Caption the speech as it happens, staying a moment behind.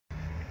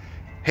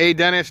Hey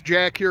Dennis,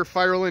 Jack here,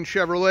 Fireland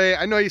Chevrolet.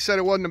 I know you said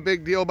it wasn't a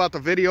big deal about the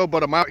video,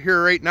 but I'm out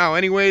here right now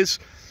anyways.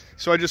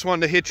 So I just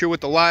wanted to hit you with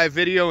the live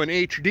video in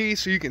HD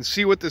so you can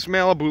see what this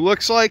Malibu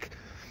looks like.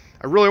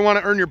 I really want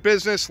to earn your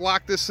business,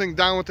 lock this thing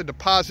down with a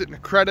deposit and a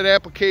credit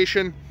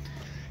application.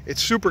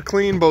 It's super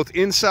clean, both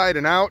inside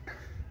and out.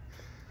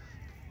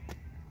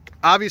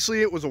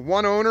 Obviously, it was a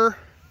one owner.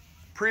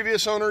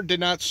 Previous owner did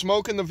not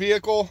smoke in the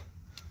vehicle.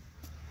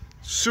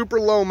 Super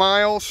low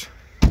miles.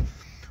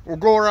 We'll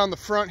go around the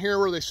front here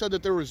where they said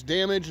that there was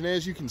damage, and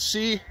as you can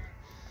see,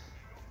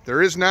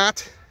 there is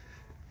not.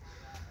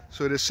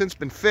 So it has since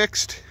been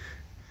fixed,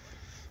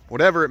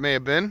 whatever it may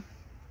have been.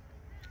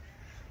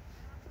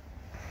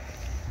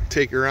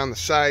 Take you around the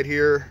side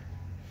here.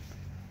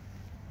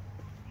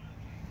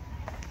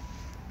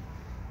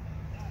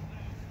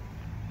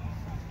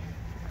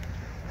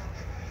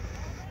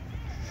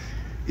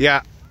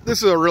 Yeah,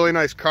 this is a really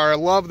nice car. I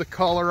love the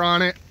color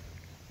on it.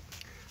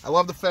 I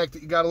love the fact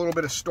that you got a little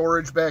bit of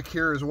storage back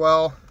here as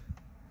well.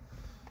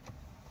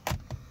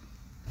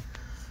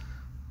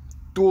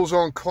 Dual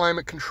zone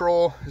climate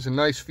control is a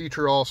nice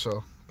feature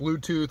also.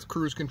 Bluetooth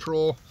cruise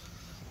control.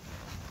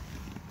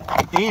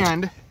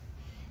 And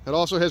it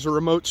also has a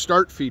remote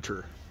start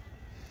feature.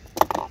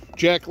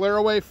 Jack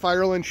Laraway,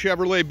 Fireland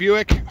Chevrolet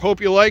Buick. Hope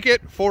you like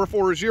it.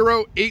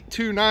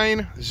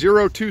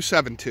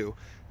 440-829-0272.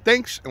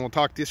 Thanks, and we'll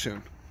talk to you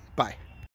soon. Bye.